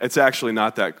 It's actually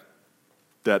not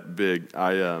that big.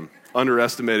 I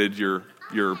underestimated your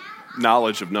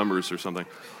knowledge of numbers or something.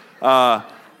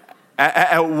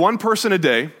 At one person a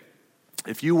day,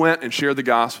 if you went and shared the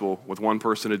gospel with one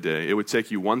person a day, it would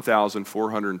take you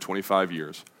 1,425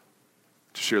 years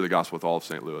to share the gospel with all of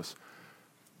St. Louis.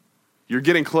 You're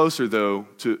getting closer, though,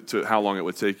 to how long it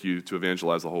would take you to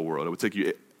evangelize the whole world. It would take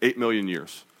you 8 million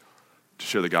years to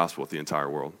share the gospel with the entire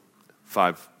world.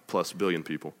 5+ billion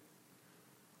people.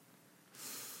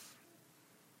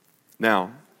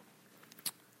 Now,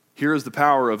 here is the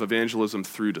power of evangelism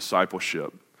through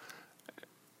discipleship.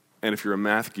 And if you're a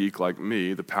math geek like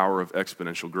me, the power of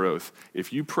exponential growth.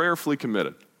 If you prayerfully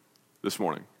committed this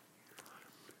morning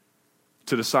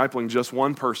to discipling just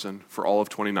one person for all of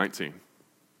 2019,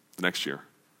 the next year,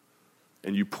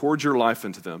 and you poured your life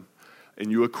into them,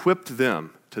 and you equipped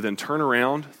them to then turn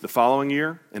around the following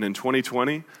year, and in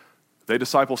 2020, they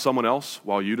disciple someone else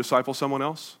while you disciple someone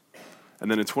else, and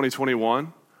then in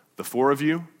 2021, the 4 of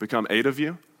you become 8 of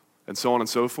you, and so on and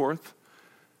so forth.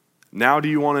 Now do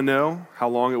you want to know how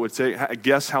long it would take,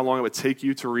 guess how long it would take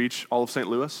you to reach all of St.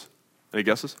 Louis? Any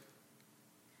guesses?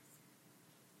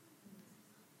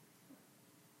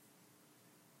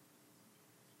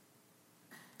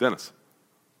 Dennis.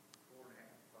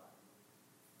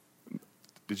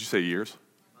 Did you say years?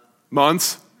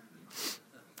 Months?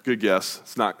 Good guess.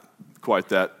 It's not quite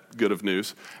that good of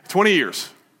news. 20 years.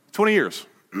 20 years.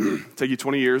 Take you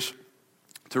 20 years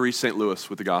to reach St. Louis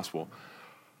with the gospel.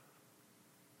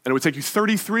 And it would take you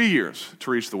 33 years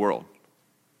to reach the world.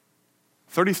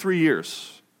 33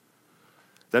 years.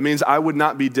 That means I would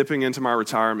not be dipping into my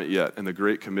retirement yet, and the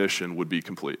Great Commission would be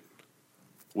complete.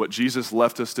 What Jesus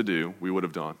left us to do, we would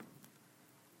have done.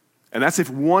 And that's if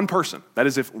one person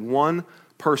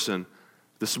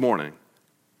this morning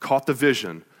caught the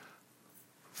vision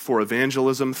for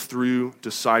evangelism through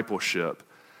discipleship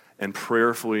and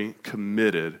prayerfully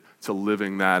committed to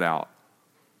living that out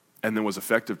and then was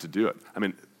effective to do it. I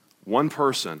mean, one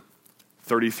person,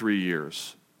 33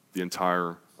 years, the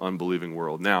entire unbelieving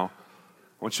world. Now,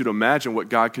 I want you to imagine what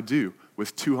God could do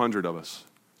with 200 of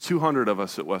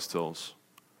us at West Hills,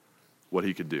 what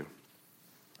he could do.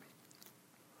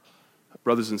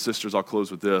 Brothers and sisters, I'll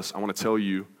close with this. I want to tell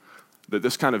you that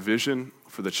this kind of vision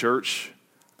for the church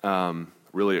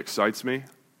really excites me.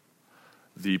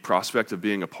 The prospect of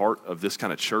being a part of this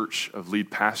kind of church, of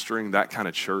lead pastoring, that kind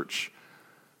of church,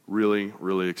 really,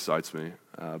 really excites me.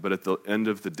 But at the end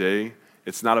of the day,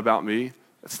 it's not about me.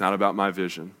 It's not about my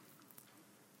vision.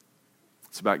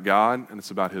 It's about God, and it's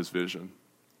about his vision.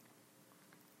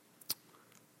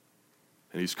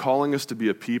 And he's calling us to be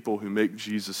a people who make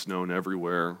Jesus known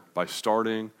everywhere by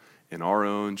starting in our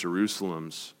own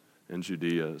Jerusalems and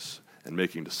Judeas and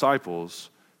making disciples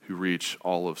who reach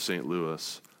all of St.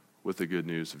 Louis with the good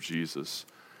news of Jesus.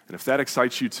 And if that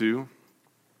excites you too,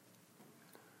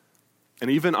 and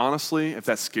even honestly, if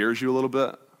that scares you a little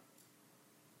bit,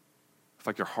 if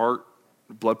like your heart,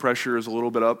 blood pressure is a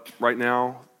little bit up right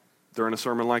now during a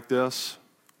sermon like this,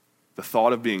 the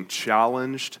thought of being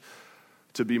challenged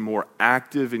to be more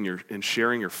active in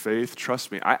sharing your faith,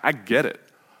 trust me, I get it.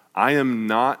 I am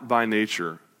not by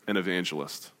nature an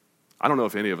evangelist. I don't know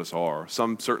if any of us are.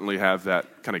 Some certainly have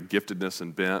that kind of giftedness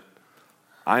and bent.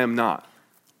 I am not.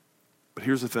 But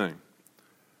here's the thing.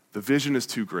 The vision is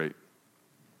too great.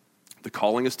 The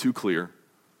calling is too clear.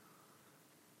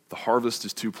 The harvest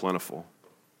is too plentiful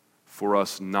for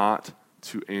us not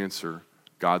to answer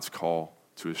God's call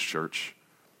to his church.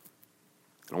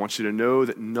 And I want you to know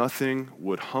that nothing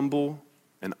would humble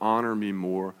and honor me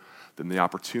more than the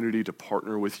opportunity to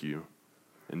partner with you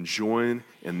and join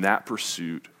in that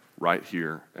pursuit right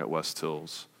here at West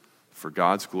Hills for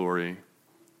God's glory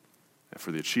and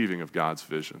for the achieving of God's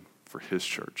vision for his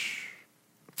church.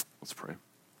 Let's pray.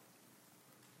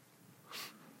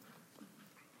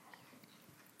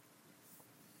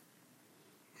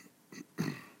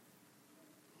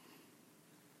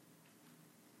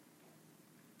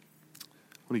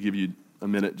 I want to give you a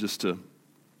minute just to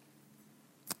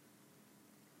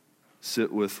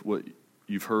sit with what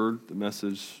you've heard, the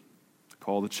message, the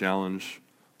call, the challenge,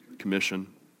 the commission.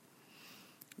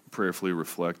 Prayerfully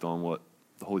reflect on what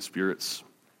the Holy Spirit's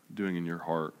doing in your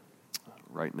heart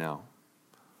right now.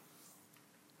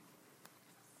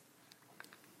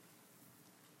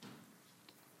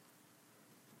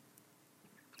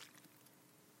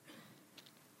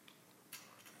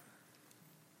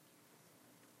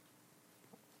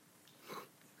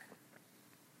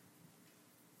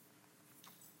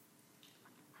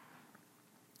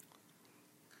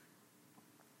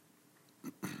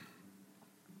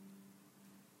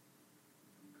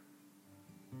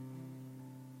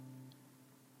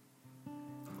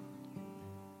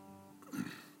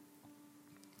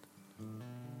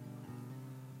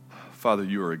 Father,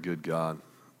 you are a good God.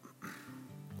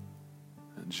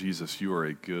 And Jesus, you are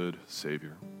a good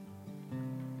Savior.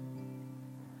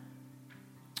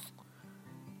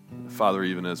 Father,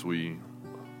 even as we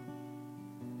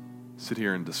sit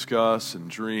here and discuss and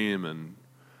dream and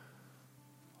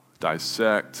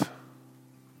dissect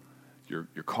your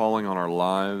calling on our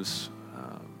lives,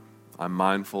 I'm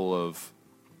mindful of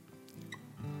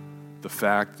the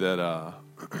fact that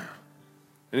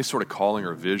any sort of calling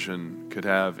or vision could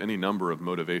have any number of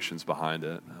motivations behind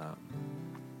it.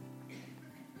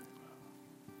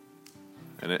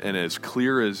 And as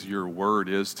clear as your word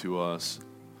is to us,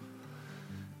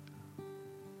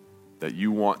 that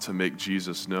you want to make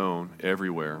Jesus known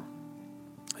everywhere,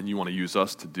 and you want to use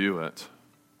us to do it.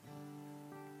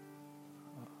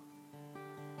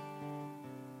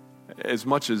 As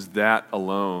much as that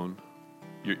alone,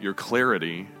 your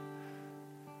clarity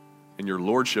and your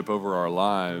lordship over our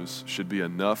lives should be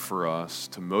enough for us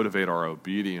to motivate our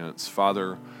obedience.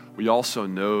 Father, we also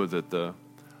know that the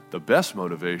best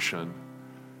motivation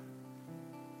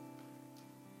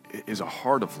is a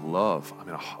heart of love. I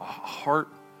mean, a heart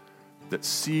that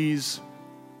sees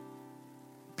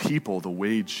people the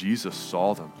way Jesus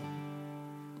saw them.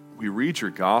 We read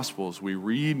your Gospels, we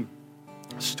read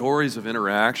stories of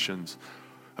interactions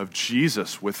of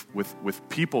Jesus with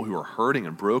people who are hurting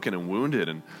and broken and wounded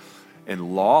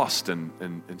and lost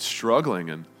and struggling.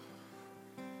 And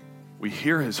we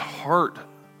hear his heart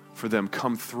for them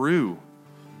come through.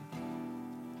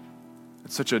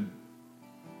 It's such an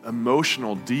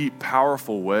emotional, deep,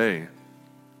 powerful way.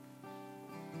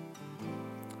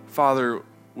 Father,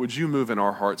 would you move in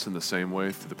our hearts in the same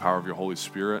way through the power of your Holy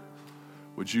Spirit?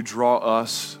 Would you draw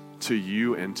us to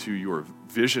you and to your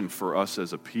vision for us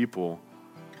as a people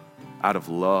out of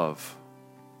love?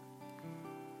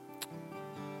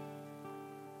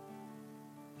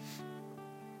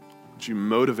 Would you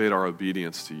motivate our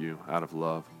obedience to you out of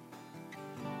love?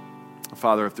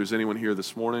 Father, if there's anyone here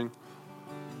this morning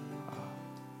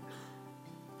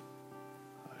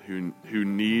who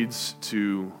needs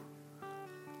to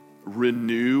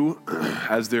renew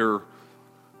as they're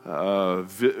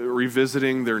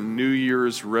revisiting their New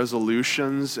Year's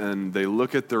resolutions, and they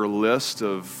look at their list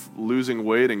of losing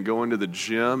weight and going to the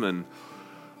gym and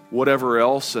whatever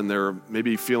else, and they're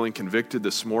maybe feeling convicted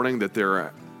this morning that there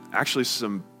are actually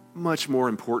some much more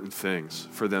important things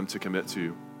for them to commit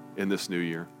to in this new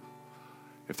year.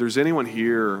 If there's anyone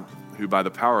here who, by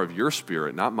the power of your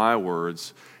Spirit, not my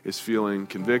words, is feeling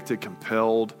convicted,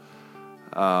 compelled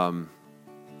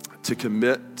to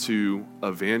commit to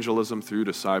evangelism through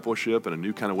discipleship in a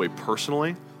new kind of way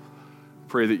personally,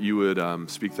 pray that you would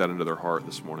speak that into their heart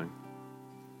this morning.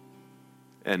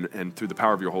 And through the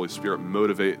power of your Holy Spirit,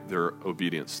 motivate their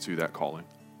obedience to that calling.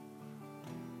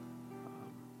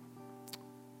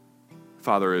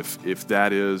 Father, if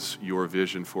that is your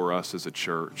vision for us as a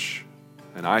church,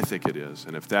 and I think it is,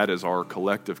 and if that is our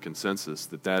collective consensus,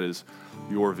 that is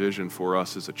your vision for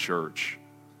us as a church,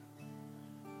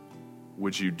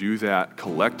 would you do that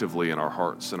collectively in our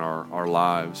hearts and our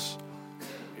lives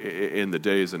in the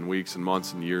days and weeks and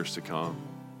months and years to come?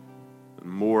 And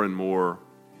more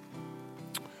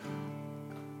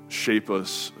shape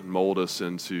us and mold us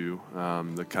into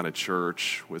the kind of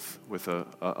church with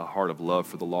a heart of love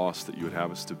for the lost that you would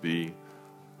have us to be.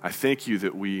 I thank you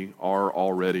that we are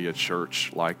already a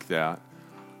church like that.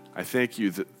 I thank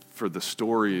you that for the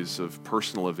stories of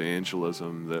personal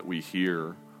evangelism that we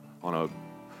hear on a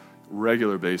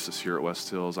regular basis here at West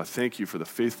Hills. I thank you for the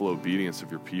faithful obedience of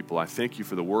your people. I thank you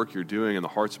for the work you're doing in the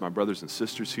hearts of my brothers and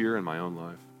sisters here in my own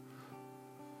life.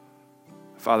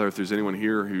 Father, if there's anyone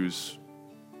here who's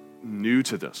new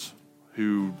to this,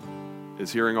 who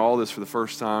is hearing all this for the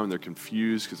first time and they're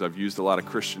confused because I've used a lot of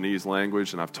Christianese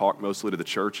language and I've talked mostly to the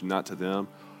church and not to them,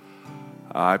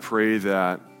 I pray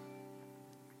that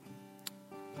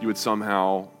you would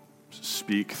somehow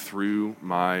speak through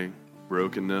my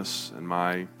brokenness and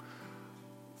my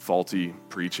faulty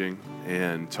preaching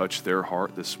and touch their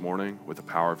heart this morning with the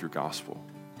power of your gospel.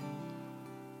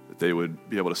 That they would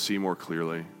be able to see more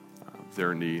clearly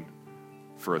their need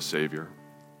for a Savior.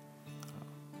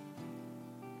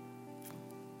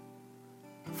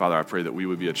 Father, I pray that we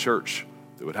would be a church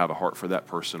that would have a heart for that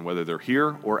person, whether they're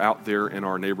here or out there in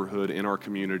our neighborhood, in our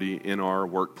community, in our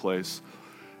workplace,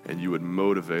 and you would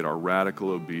motivate our radical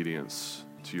obedience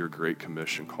to your great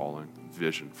commission calling,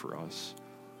 vision for us.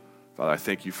 Father, I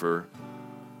thank you for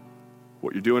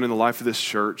what you're doing in the life of this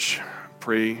church.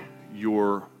 Pray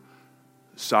your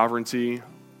sovereignty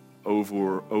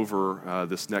over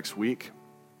this next week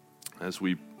as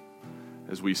we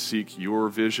seek your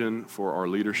vision for our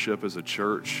leadership as a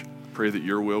church. Pray that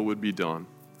your will would be done,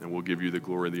 and we'll give you the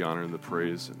glory, the honor, and the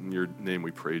praise. In your name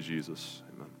we pray, Jesus.